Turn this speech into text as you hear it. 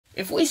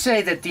If we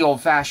say that the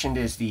old-fashioned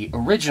is the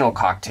original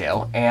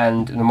cocktail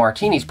and the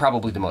martini's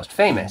probably the most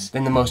famous,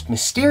 then the most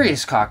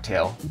mysterious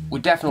cocktail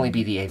would definitely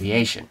be the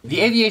Aviation.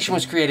 The Aviation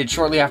was created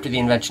shortly after the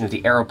invention of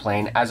the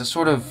aeroplane as a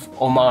sort of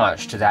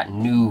homage to that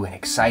new and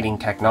exciting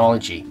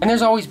technology. And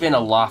there's always been a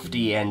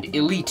lofty and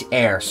elite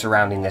air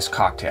surrounding this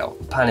cocktail,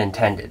 pun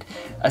intended.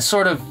 A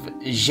sort of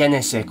je ne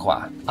sais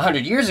quoi.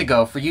 100 years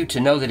ago, for you to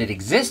know that it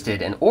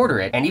existed and order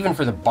it, and even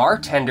for the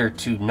bartender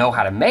to know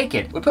how to make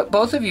it, would put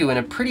both of you in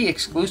a pretty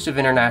exclusive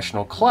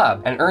international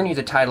club and earn you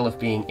the title of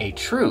being a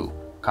true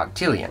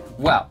cocktailian.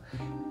 Well,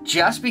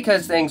 just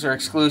because things are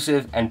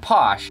exclusive and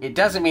posh, it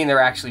doesn't mean they're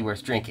actually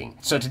worth drinking.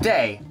 So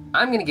today,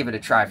 I'm gonna give it a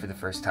try for the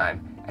first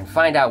time and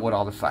find out what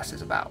all the fuss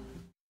is about.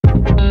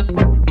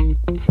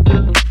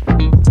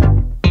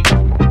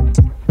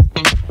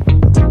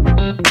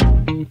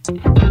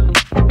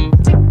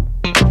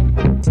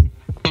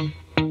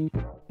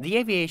 The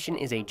Aviation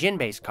is a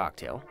gin-based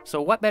cocktail,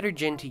 so what better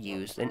gin to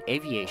use than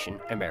Aviation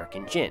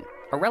American Gin,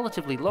 a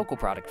relatively local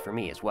product for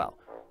me as well.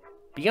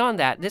 Beyond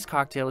that, this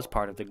cocktail is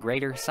part of the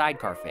greater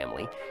Sidecar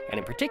family, and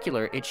in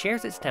particular, it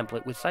shares its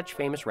template with such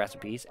famous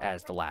recipes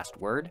as The Last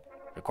Word,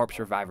 The Corpse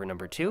Reviver No.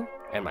 2,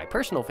 and my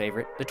personal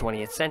favorite, the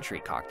 20th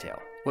Century Cocktail.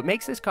 What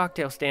makes this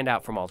cocktail stand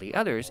out from all the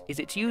others is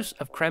its use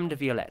of Creme de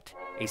Violette,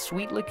 a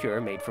sweet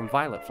liqueur made from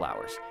violet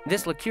flowers.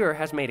 This liqueur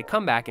has made a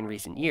comeback in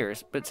recent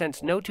years, but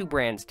since no two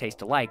brands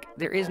taste alike,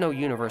 there is no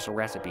universal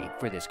recipe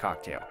for this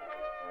cocktail.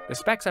 The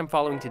specs I'm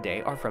following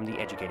today are from the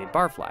Educated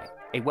Barfly,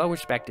 a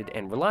well-respected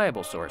and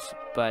reliable source,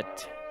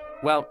 but,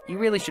 well, you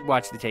really should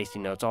watch the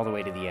tasting notes all the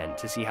way to the end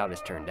to see how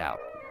this turned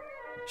out.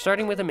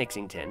 Starting with a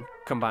mixing tin,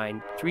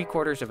 combine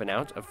 3/4 of an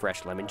ounce of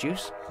fresh lemon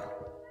juice,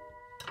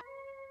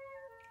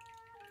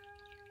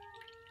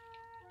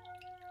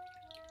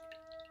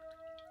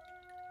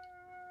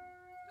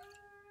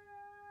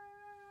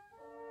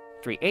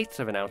 3/8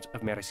 of an ounce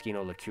of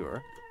Maraschino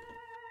Liqueur,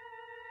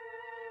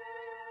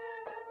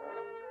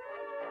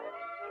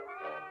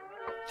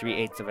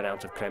 3/8 of an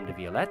ounce of Creme de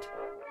Violette,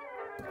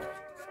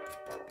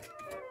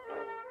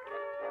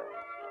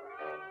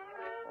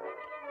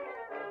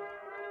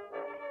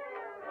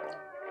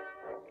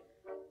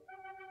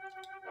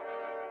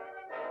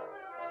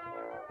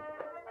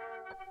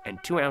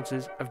 and 2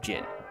 ounces of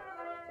gin.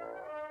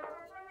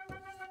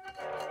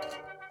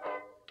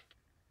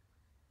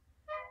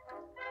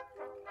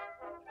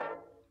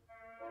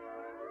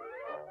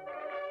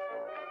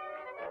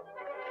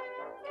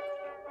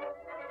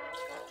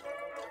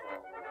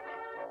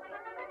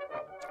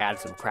 Add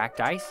some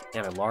cracked ice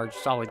and a large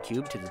solid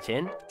cube to the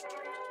tin.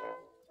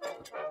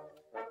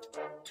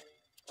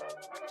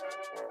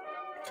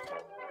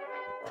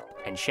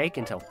 And shake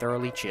until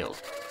thoroughly chilled.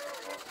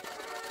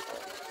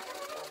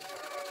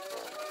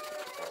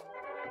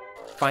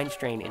 Fine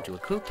strain into a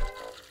coupe.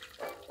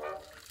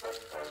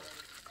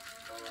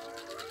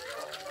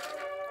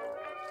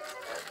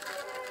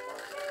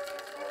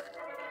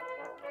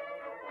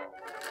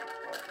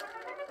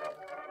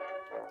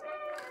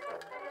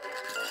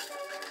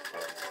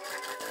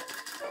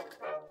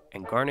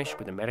 And garnish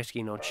with a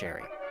maraschino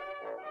cherry.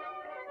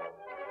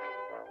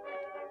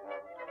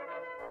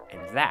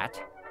 And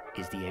that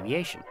is the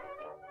Aviation.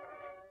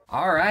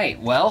 All right,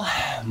 well,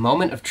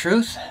 moment of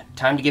truth.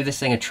 Time to give this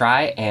thing a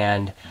try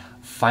and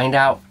find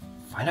out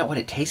what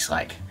it tastes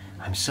like.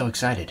 I'm so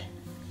excited.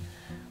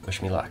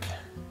 Wish me luck.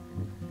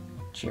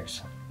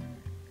 Cheers.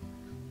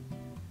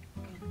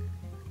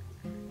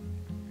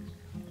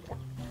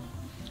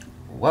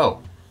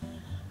 Whoa.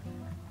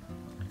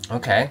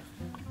 Okay.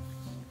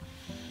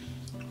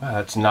 Wow,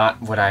 that's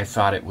not what I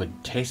thought it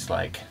would taste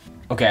like.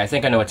 Okay, I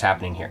think I know what's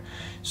happening here.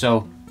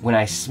 So when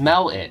I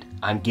smell it,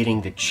 I'm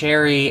getting the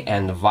cherry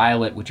and the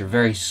violet, which are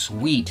very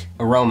sweet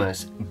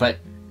aromas, but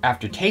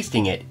after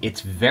tasting it,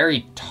 it's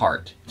very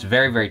tart. It's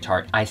very, very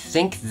tart. I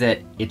think that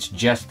it's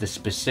just the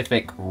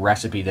specific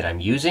recipe that I'm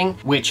using,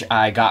 which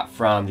I got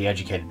from the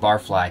Educated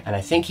Barfly, and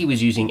I think he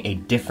was using a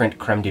different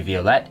Creme de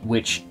Violette,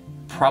 which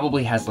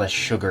probably has less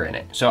sugar in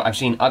it. So I've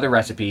seen other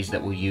recipes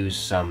that will use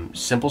some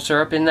simple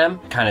syrup in them,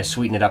 kind of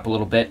sweeten it up a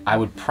little bit. I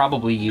would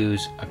probably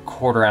use a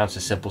 1/4 ounce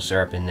of simple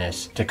syrup in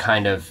this to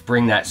kind of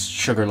bring that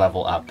sugar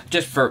level up,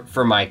 just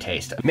for my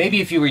taste.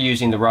 Maybe if you were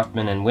using the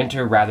Rothman and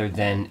Winter rather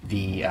than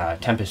the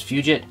Tempest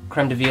Fugit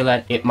Creme de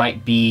Violette, it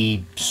might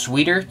be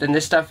sweeter than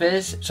this stuff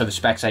is, so the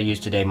specs I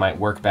used today might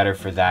work better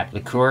for that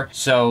liqueur.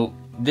 So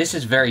this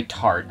is very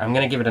tart. I'm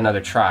gonna give it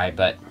another try,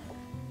 but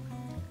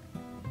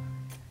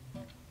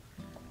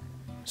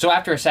so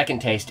after a second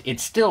taste,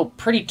 it's still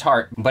pretty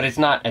tart, but it's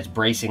not as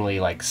bracingly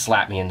like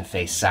slap me in the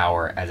face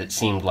sour as it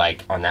seemed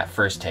like on that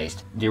first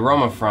taste. The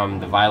aroma from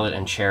the violet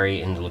and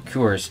cherry in the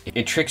liqueurs,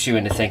 it tricks you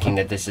into thinking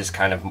that this is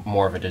kind of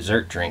more of a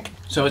dessert drink.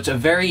 So it's a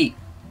very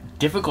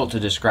difficult to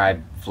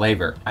describe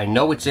flavor. I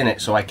know what's in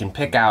it, so I can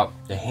pick out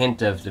the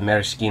hint of the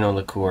Maraschino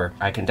Liqueur.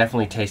 I can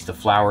definitely taste the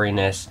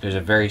floweriness. There's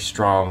a very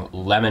strong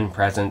lemon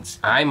presence.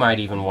 I might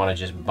even want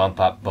to just bump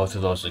up both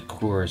of those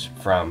liqueurs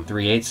from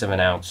 3/8 of an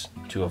ounce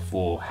to a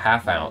full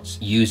 ½ ounce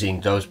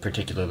using those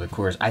particular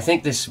liqueurs. I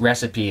think this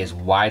recipe is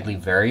widely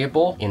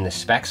variable in the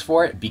specs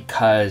for it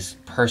because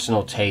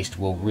personal taste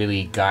will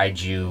really guide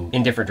you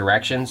in different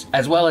directions,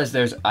 as well as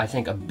there's, I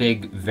think, a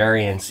big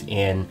variance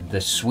in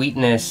the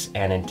sweetness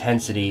and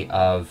intensity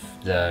of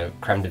the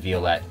Creme de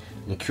Violette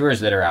liqueurs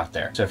that are out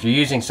there. So if you're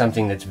using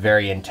something that's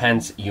very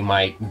intense, you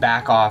might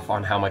back off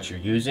on how much you're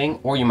using,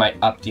 or you might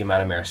up the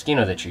amount of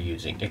maraschino that you're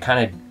using. It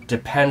kind of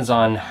depends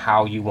on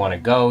how you want to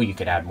go. You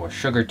could add more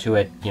sugar to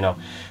it. You know,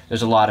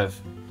 there's a lot of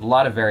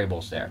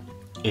variables there.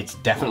 It's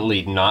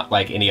definitely not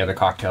like any other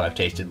cocktail I've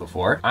tasted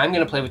before. I'm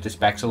gonna play with the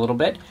specs a little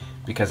bit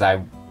because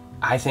I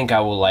think I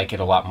will like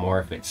it a lot more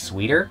if it's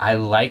sweeter. I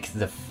like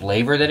the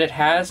flavor that it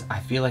has. I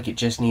feel like it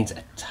just needs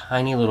a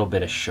tiny little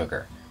bit of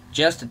sugar.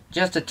 Just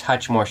a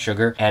touch more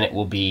sugar and it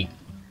will be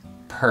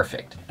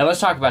perfect. And let's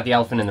talk about the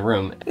elephant in the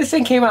room. This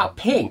thing came out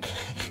pink.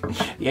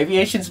 The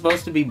Aviation's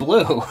supposed to be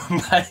blue,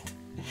 but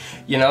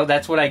you know,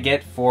 that's what I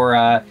get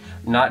for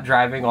not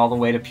driving all the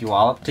way to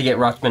Puyallup to get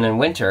Ruthven in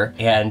winter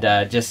and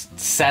just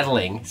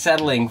settling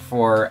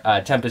for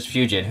Tempus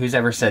Fugit. Who's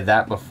ever said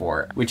that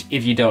before? Which,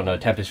 if you don't know,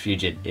 Tempus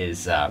Fugit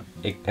is an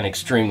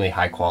extremely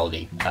high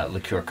quality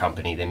liqueur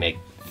company. They make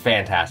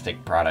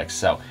fantastic products,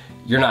 so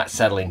you're not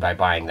settling by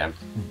buying them.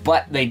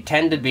 But they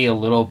tend to be a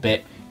little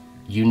bit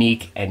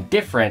unique and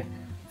different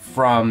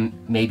from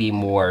maybe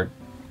more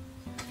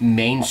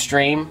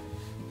mainstream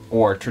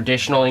or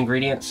traditional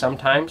ingredients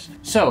sometimes.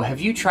 So, have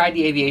you tried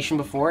the Aviation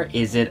before?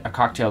 Is it a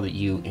cocktail that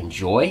you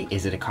enjoy?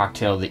 Is it a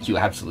cocktail that you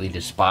absolutely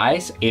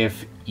despise?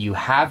 If you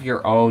have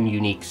your own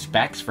unique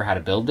specs for how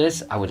to build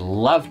this, I would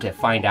love to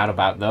find out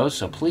about those,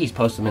 so please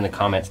post them in the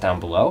comments down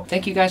below.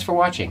 Thank you guys for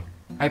watching.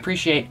 I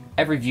appreciate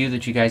every view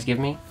that you guys give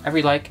me,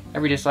 every like,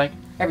 every dislike,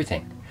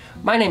 everything.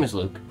 My name is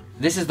Luke,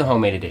 this is the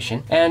Homemade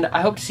Edition, and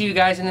I hope to see you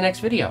guys in the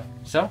next video.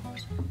 So,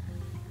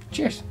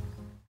 cheers.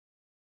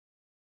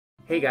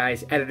 Hey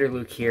guys, Editor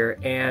Luke here,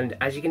 and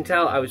as you can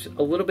tell, I was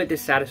a little bit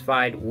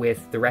dissatisfied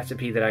with the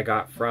recipe that I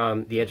got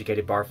from the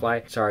Educated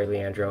Barfly. Sorry,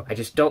 Leandro. I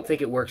just don't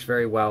think it works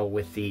very well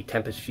with the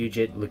Tempus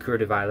Fugit Liqueur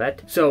de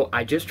Violette. So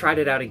I just tried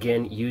it out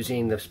again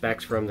using the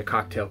specs from the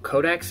Cocktail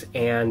CODEX,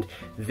 and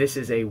this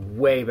is a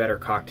way better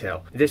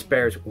cocktail. This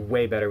bears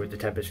way better with the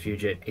Tempus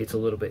Fugit. It's a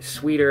little bit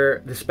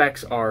sweeter. The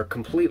specs are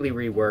completely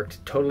reworked,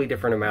 totally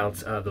different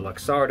amounts of the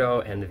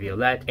Luxardo and the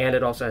Violette, and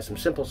it also has some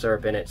simple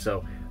syrup in it,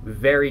 so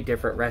very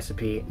different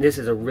recipe. This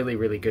is a really,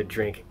 really good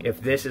drink.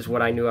 If this is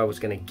what I knew I was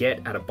gonna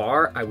get at a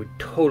bar, I would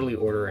totally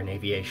order an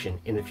Aviation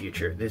in the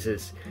future. This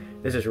is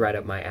right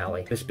up my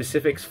alley. The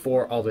specifics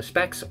for all the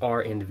specs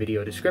are in the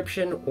video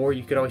description, or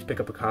you can always pick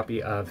up a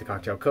copy of the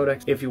Cocktail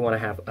Codex if you wanna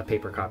have a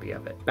paper copy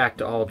of it. Back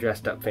to all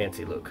dressed up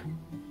fancy Luke.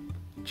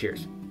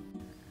 Cheers.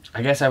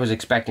 I guess I was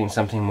expecting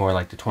something more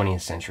like the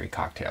 20th century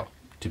cocktail,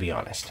 to be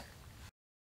honest.